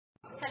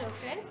Hello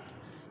friends,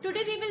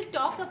 today we will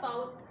talk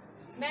about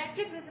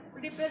metric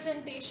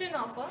representation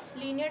of a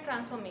linear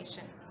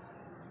transformation.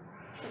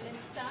 So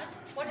let's start.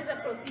 What is the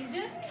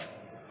procedure?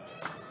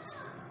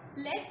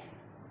 Let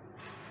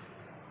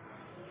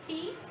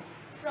T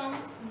from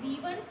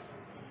V1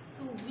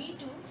 to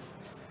V2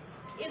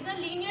 is a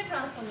linear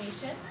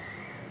transformation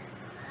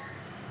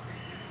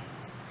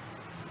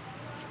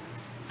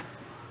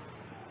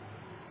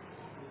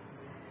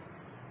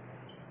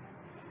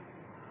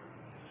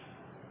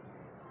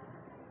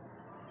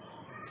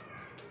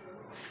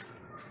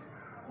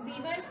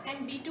V1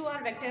 and V2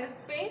 are vector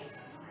space.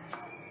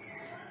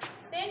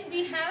 Then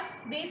we have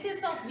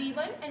basis of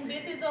V1 and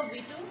basis of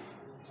V2.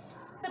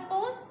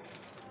 Suppose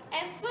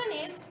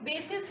S1 is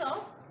basis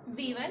of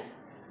V1,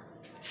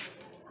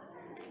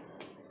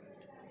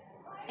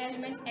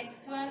 element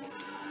x1,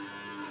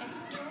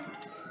 x2,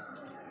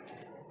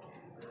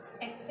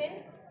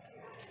 xn,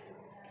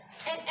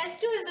 and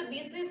S2 is the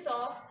basis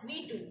of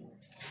V2,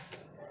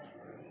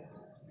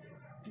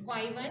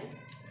 y1,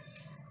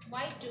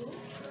 y2,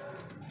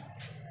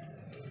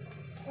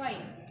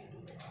 yn.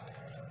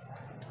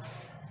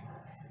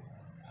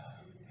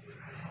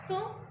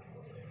 So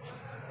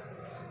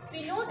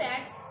we know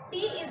that T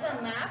is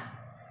a map,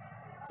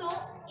 so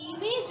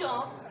image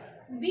of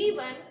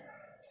V1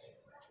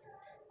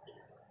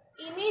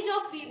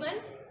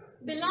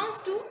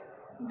 belongs to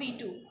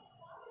V2.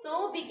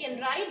 So we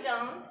can write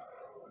down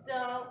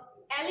the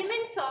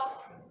elements of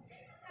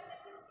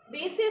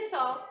basis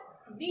of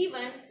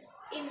V1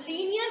 in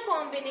linear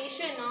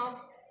combination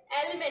of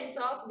elements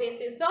of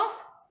basis of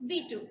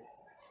V2.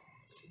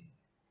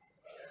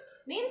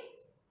 Means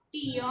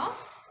T of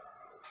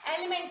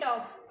element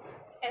of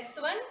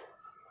S1,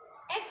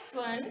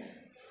 X1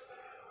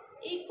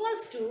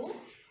 equals to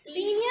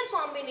linear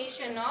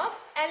combination of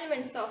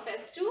elements of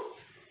S2.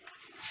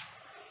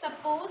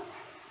 Suppose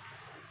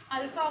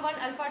alpha 1,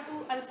 alpha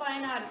 2, alpha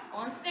n are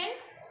constant.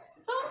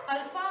 So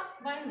alpha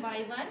 1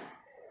 y1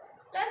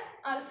 plus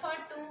alpha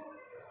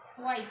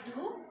 2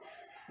 y2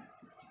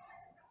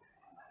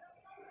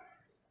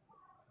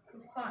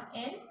 alpha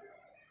n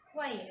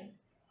yn.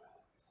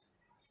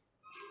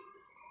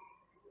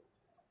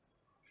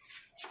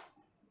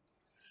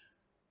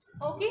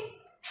 Okay.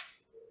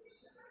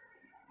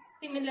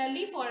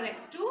 Similarly for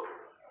x2,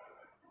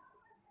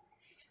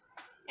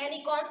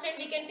 any constant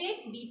we can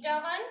take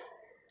beta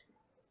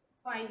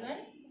 1 y1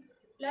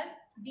 plus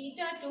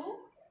beta 2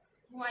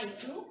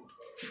 y2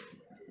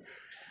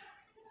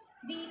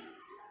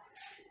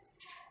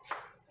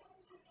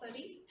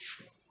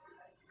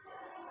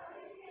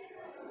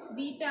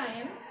 beta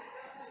m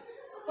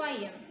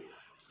ym.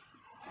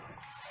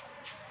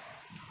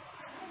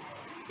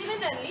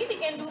 Similarly, we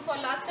can do for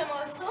last term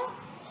also.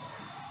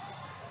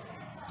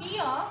 T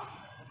of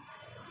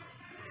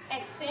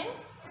xn,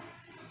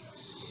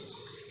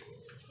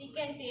 we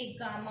can take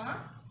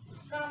gamma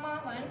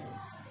 1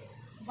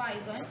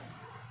 y1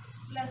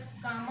 plus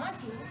gamma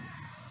 2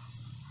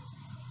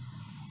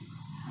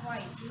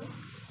 y2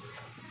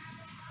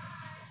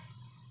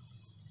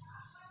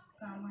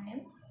 gamma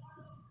m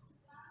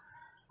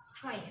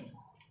ym.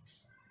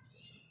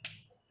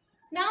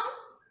 Now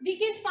we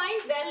can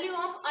find value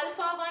of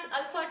alpha 1,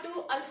 alpha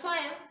 2, alpha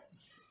m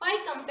by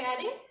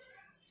comparing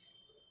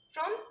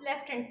from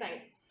left hand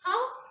side. How?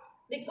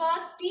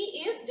 Because T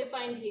is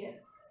defined here.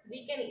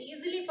 We can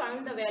easily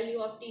find the value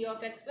of T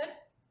of x1.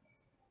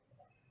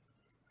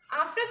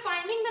 After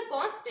finding the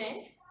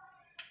constant,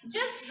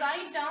 just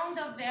write down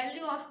the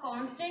value of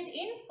constant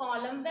in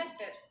column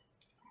vector.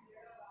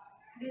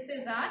 This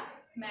is our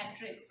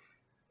matrix.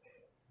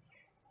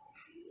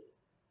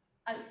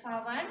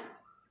 Alpha 1,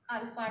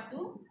 alpha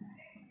 2,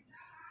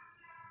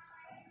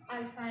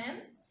 alpha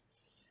m,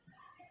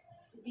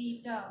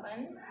 beta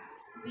 1,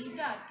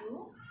 beta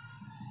 2.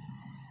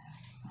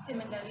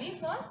 Similarly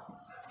for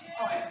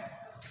all,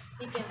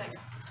 we can write.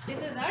 This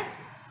is our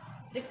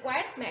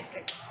required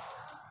matrix.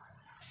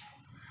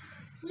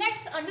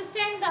 Let's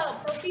understand the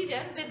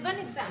procedure with one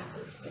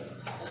example.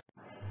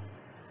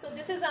 So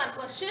this is our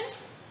question,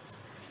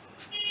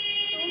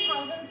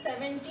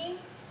 2017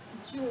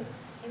 June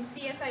in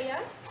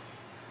CSIR.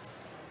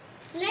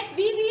 Let V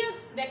be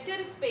a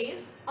vector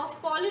space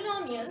of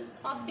polynomials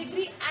of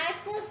degree at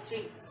most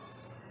 3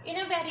 in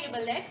a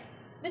variable x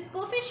with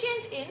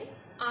coefficients in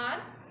R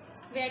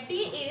where T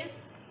is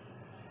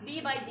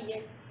v by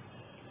dx.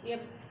 We have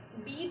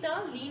B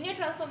the linear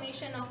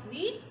transformation of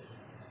V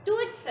to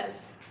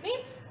itself,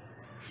 means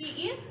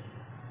T is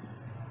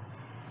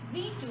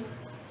V to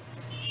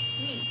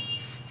V.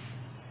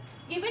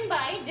 Given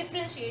by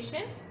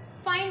differentiation,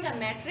 find the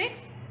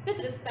matrix with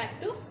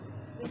respect to,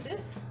 this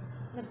is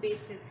the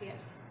basis here.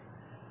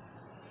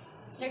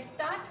 Let's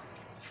start.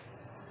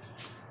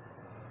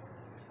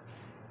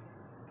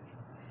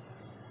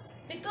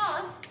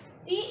 Because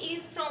T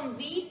is from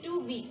V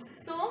to V,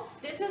 so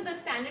this is the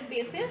standard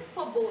basis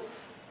for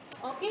both.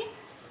 Okay,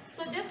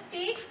 so just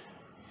take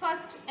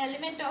first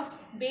element of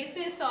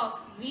basis of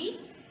V.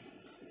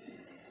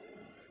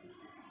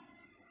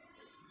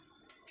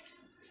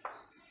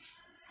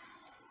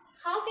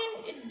 How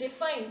can it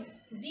define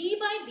d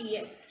by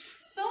dx.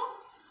 So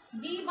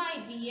d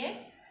by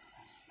dx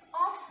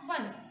of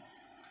 1.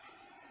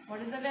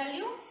 What is the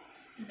value?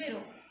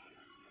 0.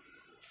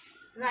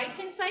 Right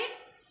hand side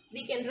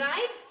we can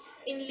write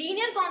in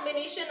linear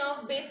combination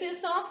of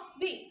bases of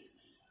b.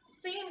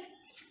 Same.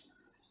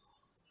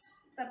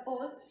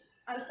 Suppose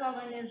alpha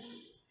 1 is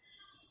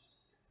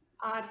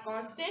our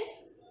constant.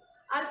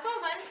 Alpha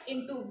 1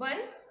 into 1,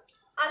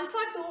 alpha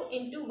 2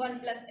 into 1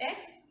 plus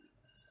x.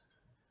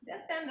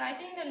 Just I am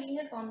writing the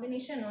linear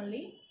combination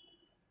only.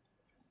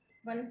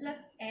 1 plus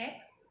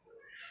x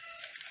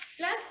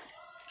plus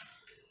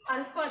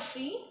alpha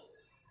 3,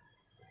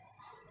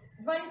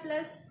 1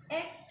 plus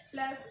x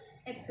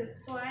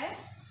square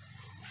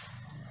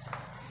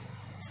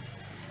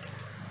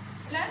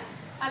plus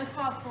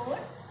alpha 4,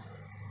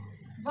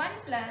 1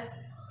 plus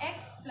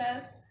x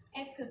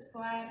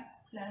square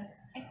plus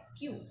x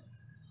cube.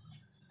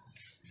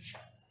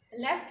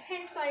 Left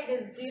hand side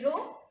is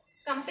 0.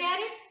 Compare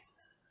it.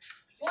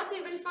 What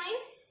we will find?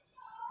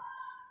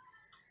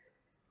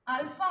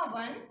 Alpha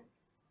 1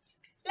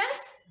 plus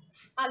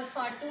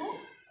alpha 2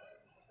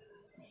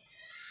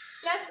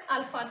 plus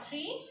alpha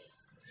 3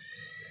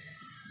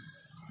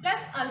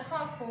 plus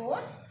alpha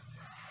 4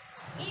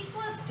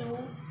 equals to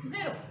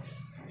 0.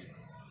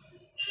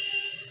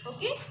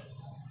 Okay.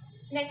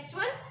 Next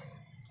one,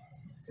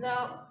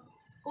 the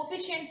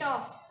coefficient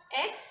of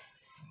x,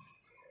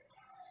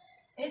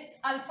 it's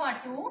alpha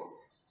 2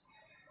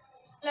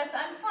 plus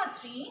alpha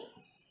 3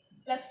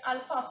 plus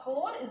alpha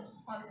 4 is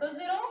also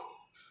 0.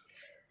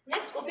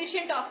 Next,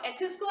 coefficient of x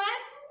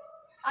square,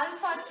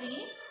 alpha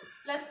 3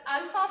 plus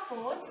alpha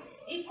 4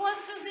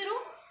 equals to 0.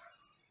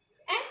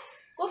 And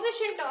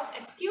coefficient of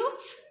x cube,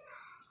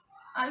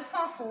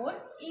 alpha 4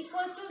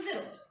 equals to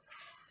 0.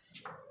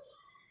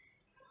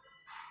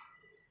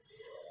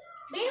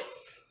 Means,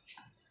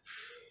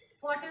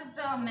 what is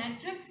the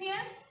matrix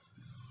here?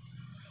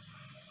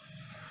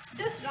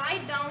 Just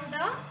write down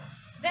the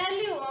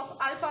value of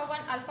alpha 1,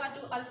 alpha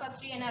 2, alpha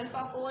 3 and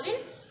alpha 4 in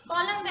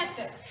column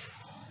vector.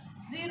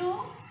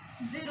 0,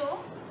 0,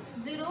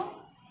 0,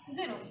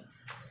 0.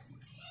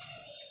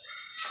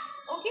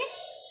 Okay.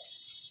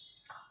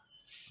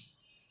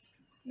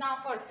 Now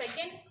for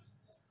second.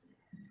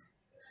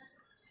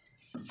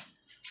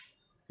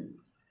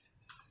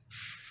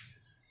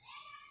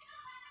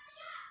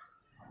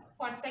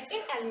 For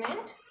second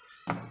element,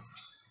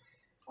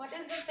 what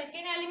is the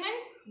second element?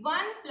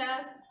 1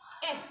 plus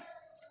x.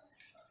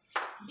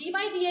 d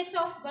by dx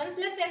of 1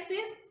 plus x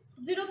is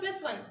 0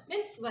 plus 1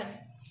 means 1.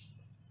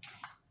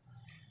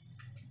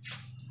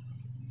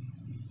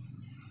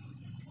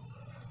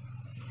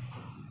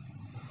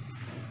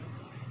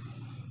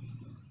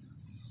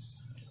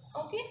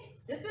 Okay,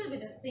 this will be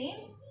the same.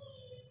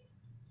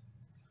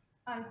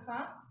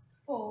 Alpha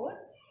 4,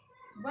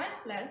 1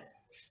 plus.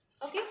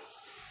 Okay.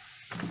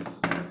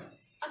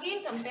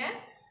 Again compare.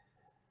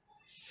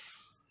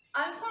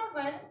 Alpha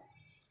 1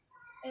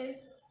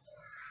 is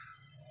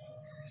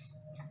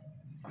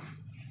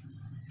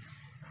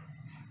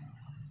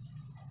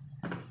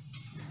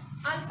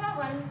alpha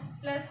 1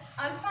 plus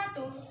alpha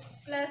 2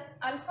 plus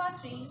alpha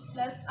 3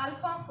 plus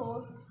alpha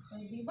 4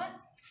 will be 1.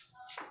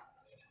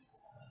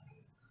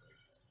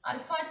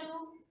 Alpha 2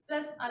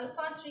 plus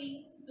alpha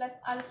 3 plus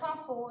alpha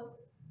 4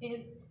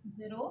 is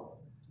 0.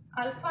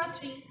 Alpha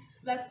 3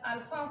 plus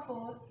alpha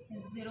 4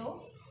 is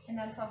 0 and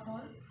alpha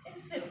 4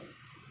 is 0.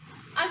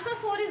 Alpha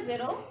 4 is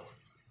 0.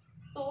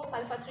 So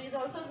alpha 3 is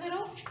also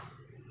 0.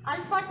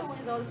 Alpha 2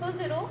 is also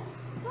 0.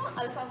 So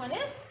alpha 1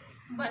 is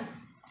 1.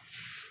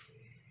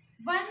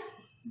 1,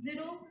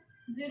 0,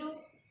 0,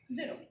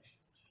 0.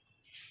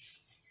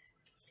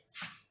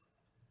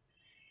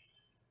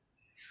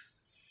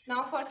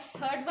 Now for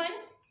third one,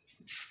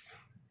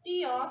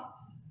 t of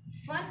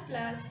 1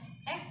 plus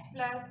x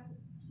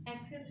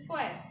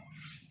square.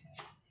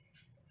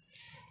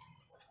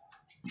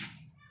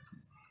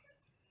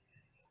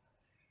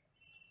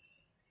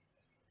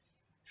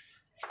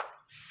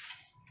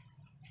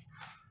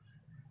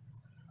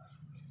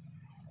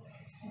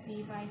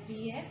 d by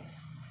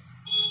dx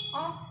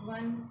of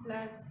 1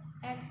 plus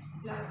x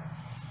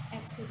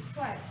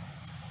square.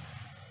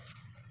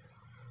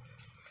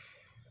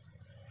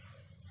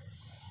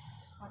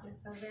 What is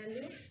the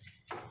value?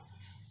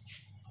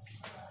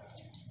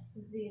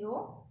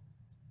 0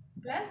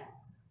 plus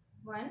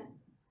 1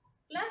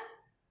 plus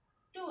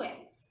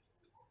 2x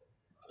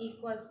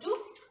equals to,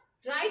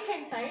 right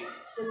hand side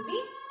will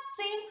be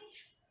same.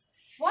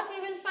 What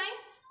we will find?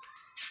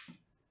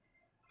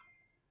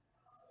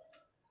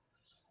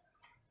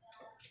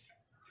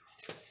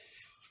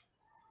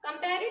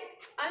 Compare it.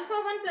 Alpha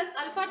 1 plus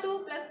alpha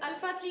 2 plus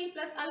alpha 3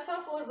 plus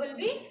alpha 4 will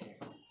be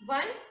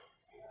 1.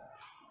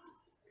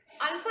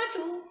 Alpha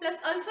 2 plus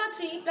alpha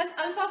 3 plus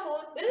alpha 4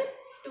 will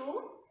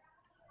 2.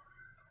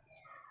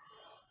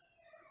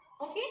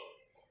 Okay.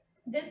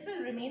 This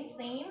will remain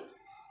same.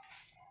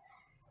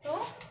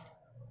 So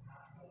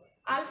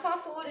alpha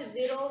 4 is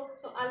 0.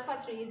 So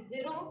alpha 3 is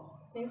 0.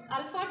 Means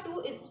alpha 2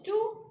 is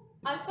 2.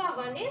 Alpha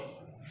 1 is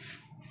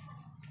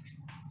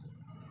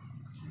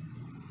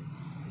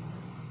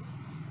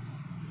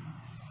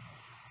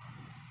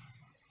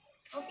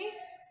Okay,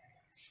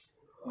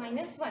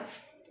 minus 1,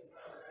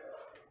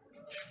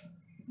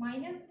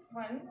 minus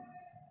 1,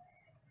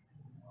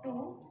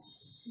 2,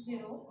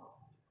 0,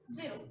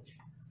 0.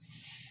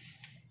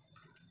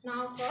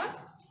 Now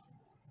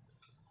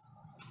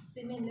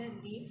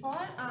similarly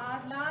for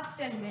our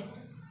last element,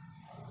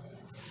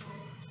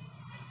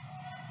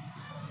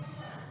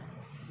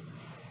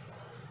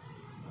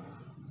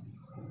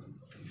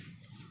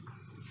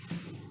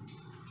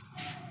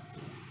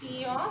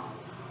 T of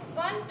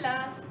 1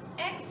 plus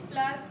x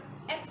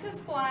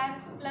square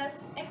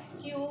plus x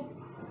cube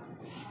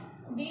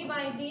dy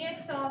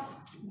dx of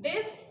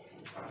this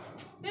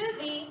will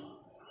be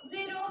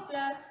 0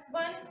 plus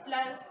 1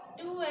 plus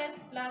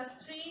 2x plus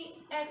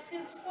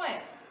 3x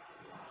square.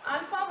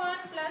 Alpha 1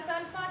 plus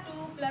alpha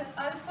 2 plus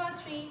alpha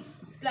 3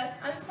 plus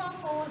alpha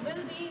 4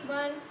 will be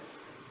 1.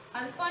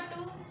 Alpha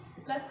 2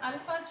 plus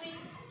alpha 3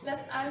 plus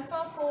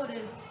alpha 4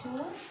 is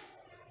 2.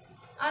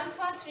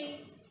 Alpha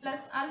 3 plus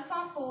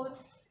alpha 4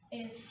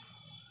 is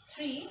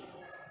 3.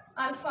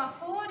 Alpha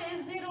 4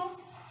 is 0.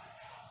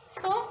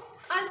 So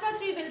alpha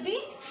 3 will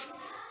be,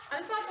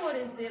 alpha 4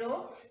 is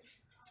 0.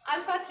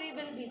 Alpha 3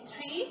 will be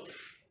 3.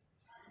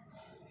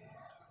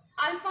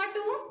 Alpha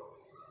 2,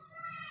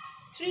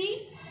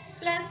 3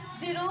 plus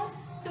 0,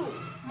 2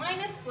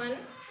 minus 1.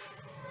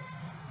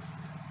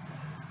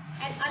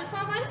 And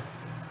alpha 1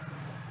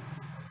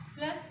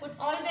 plus, put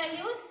all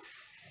values,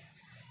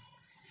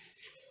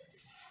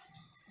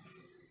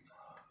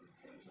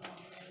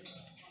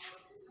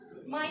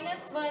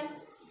 minus 1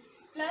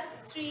 plus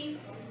 3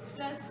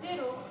 plus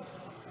 0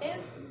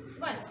 is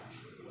 1.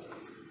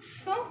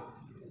 So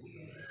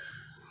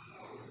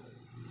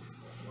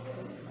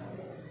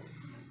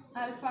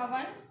alpha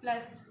 1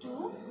 plus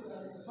 2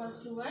 is equals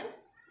to 1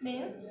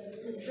 means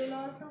this will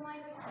also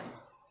minus 1.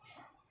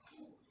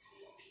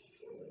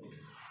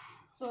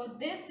 So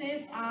this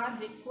is our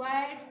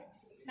required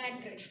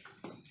matrix.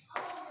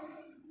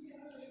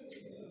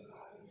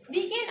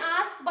 We can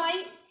ask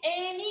by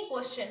any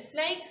question,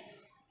 like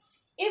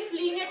if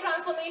linear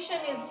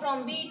transformation is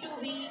from V to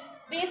V,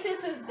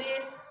 basis is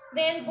this,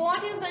 then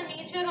what is the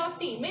nature of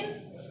T?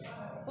 Means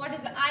what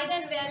is the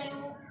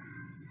eigenvalue?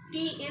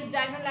 T is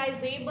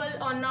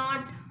diagonalizable or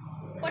not?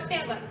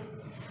 Whatever.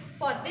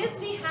 For this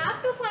we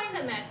have to find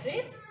the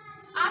matrix.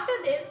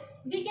 After this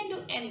we can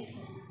do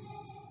anything.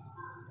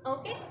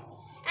 Okay?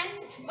 And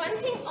one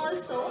thing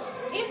also,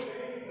 if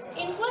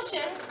in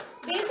question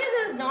basis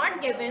is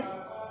not given,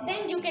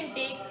 then you can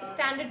take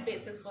standard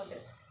basis for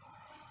this.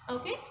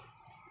 Okay?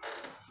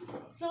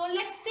 So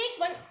let's take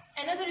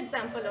another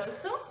example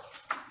also.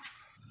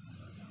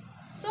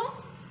 So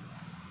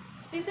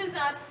this is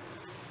our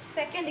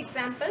second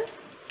example.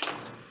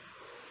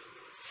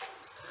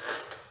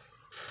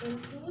 In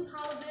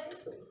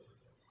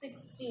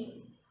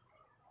 2016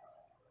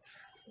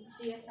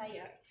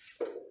 CSIR.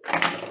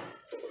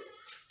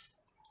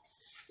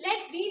 Let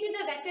V be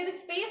the vector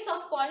space of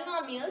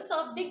polynomials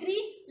of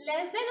degree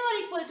less than or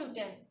equal to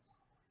 10.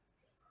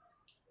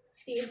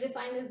 T is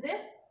defined as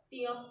this.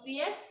 P of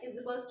Px is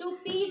equals to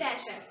P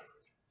dash x.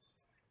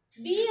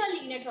 Be a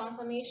linear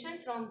transformation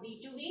from V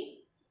to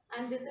V,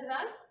 and this is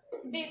our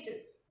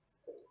basis.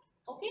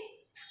 Okay,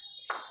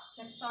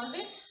 let's solve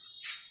it.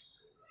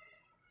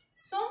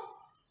 So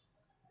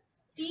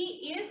T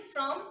is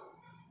from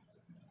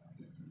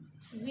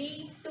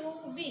V to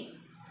V.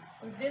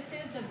 So this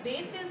is the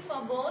basis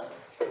for both.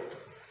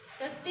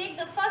 Just take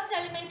the first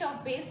element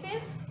of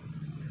basis,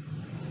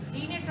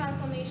 linear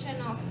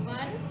transformation of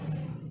 1.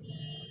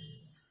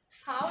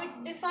 How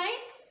it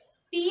defined?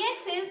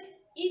 Px is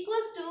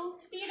equals to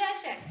P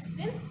dash x,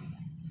 means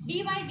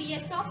dy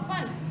dx of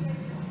 1.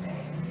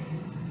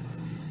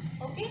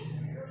 Okay,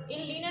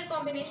 in linear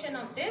combination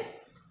of this,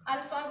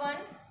 alpha 1,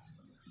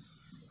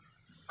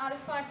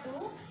 alpha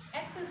 2,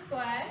 x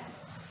square,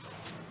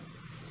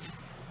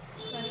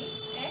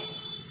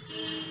 x,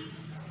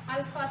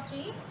 alpha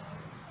 3,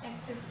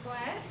 x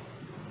square,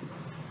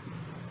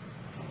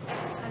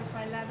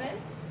 alpha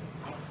 11,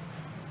 x.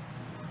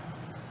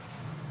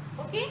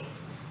 Okay,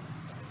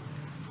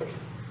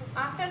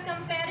 after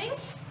comparing,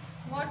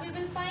 what we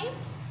will find?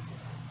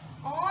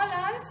 All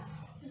are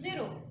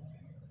 0.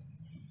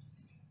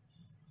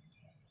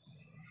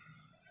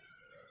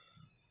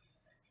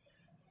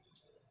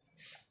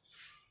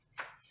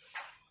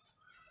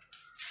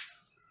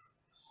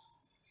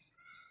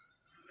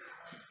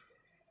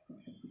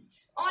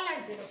 All are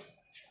 0.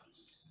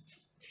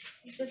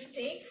 We just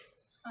take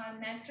our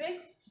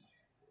matrix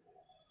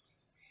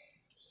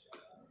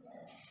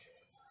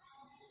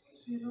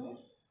 0,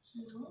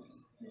 0,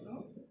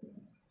 0.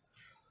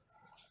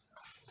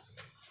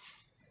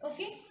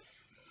 Okay.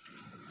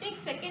 Take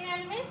second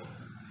element,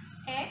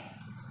 x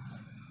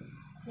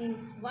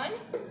means 1.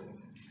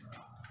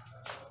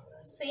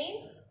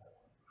 Same.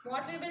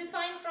 What we will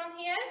find from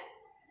here?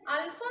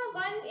 Alpha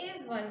 1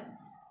 is 1.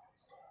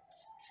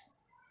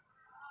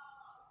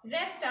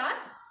 Rest are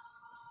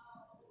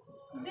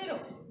 0.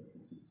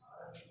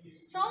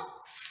 So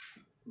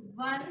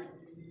 1,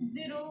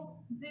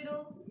 0,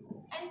 0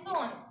 and so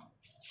on.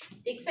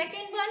 Take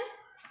second one.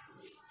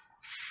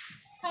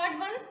 Third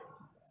one,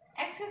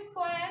 x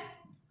square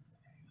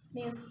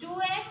means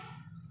 2x.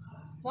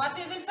 What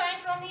we will find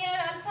from here?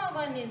 Alpha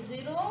 1 is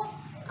 0,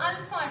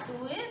 alpha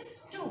 2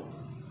 is 2.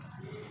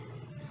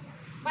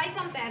 By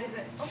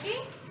comparison, okay?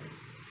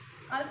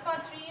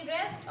 Alpha 3,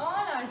 rest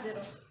all are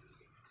 0.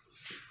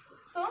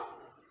 So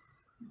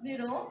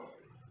 0,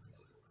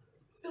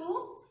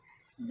 2,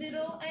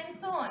 0 and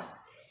so on.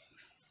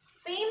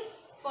 Same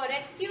for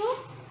x cube.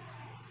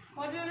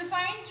 What we will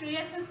find?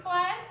 3x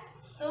square.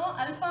 So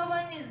alpha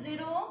 1 is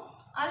 0,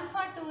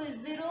 alpha 2 is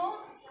 0,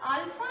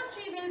 alpha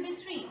 3 will be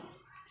 3.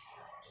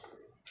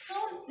 So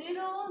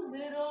 0,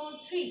 0,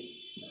 3.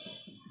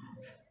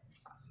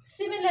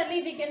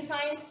 Similarly, we can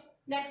find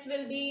next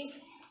will be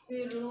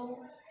 0,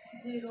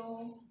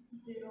 0,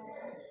 0,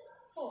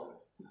 4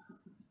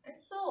 and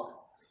so on.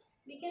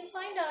 We can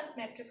find our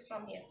matrix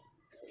from here.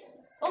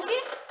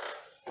 Okay.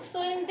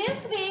 So in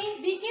this way,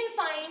 we can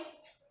find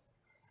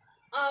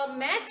a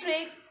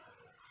matrix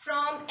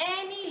from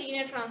any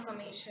linear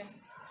transformation.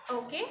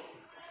 Okay.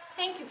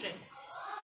 Thank you, friends.